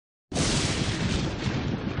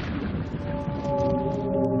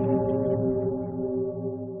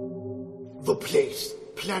place,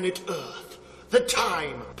 planet Earth. The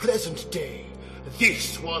time, present day.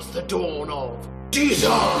 This was the dawn of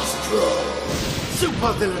disaster.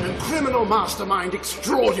 Supervillain and criminal mastermind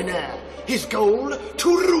extraordinaire. His goal,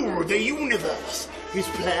 to rule the universe. His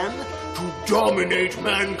plan, to dominate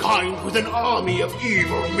mankind with an army of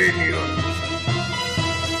evil minions.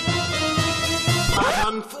 But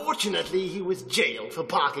unfortunately, he was jailed for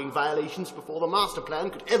parking violations before the master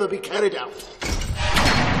plan could ever be carried out.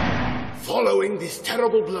 Following this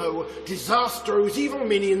terrible blow, Disastro's evil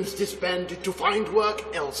minions disbanded to find work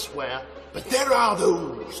elsewhere. But there are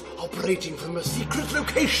those operating from a secret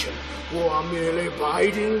location who are merely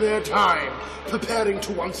biding their time, preparing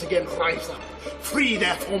to once again rise up, free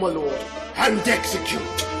their former lord, and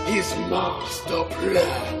execute his master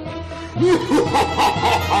plan.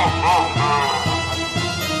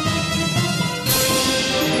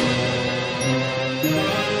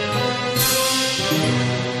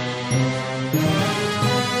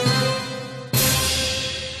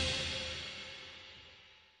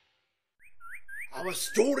 Our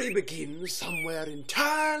story begins somewhere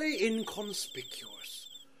entirely inconspicuous.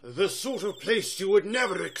 The sort of place you would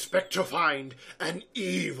never expect to find an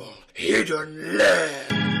evil, hidden lair.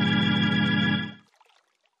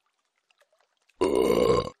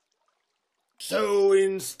 So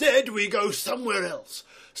instead we go somewhere else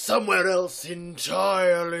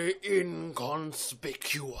entirely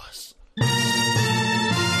inconspicuous.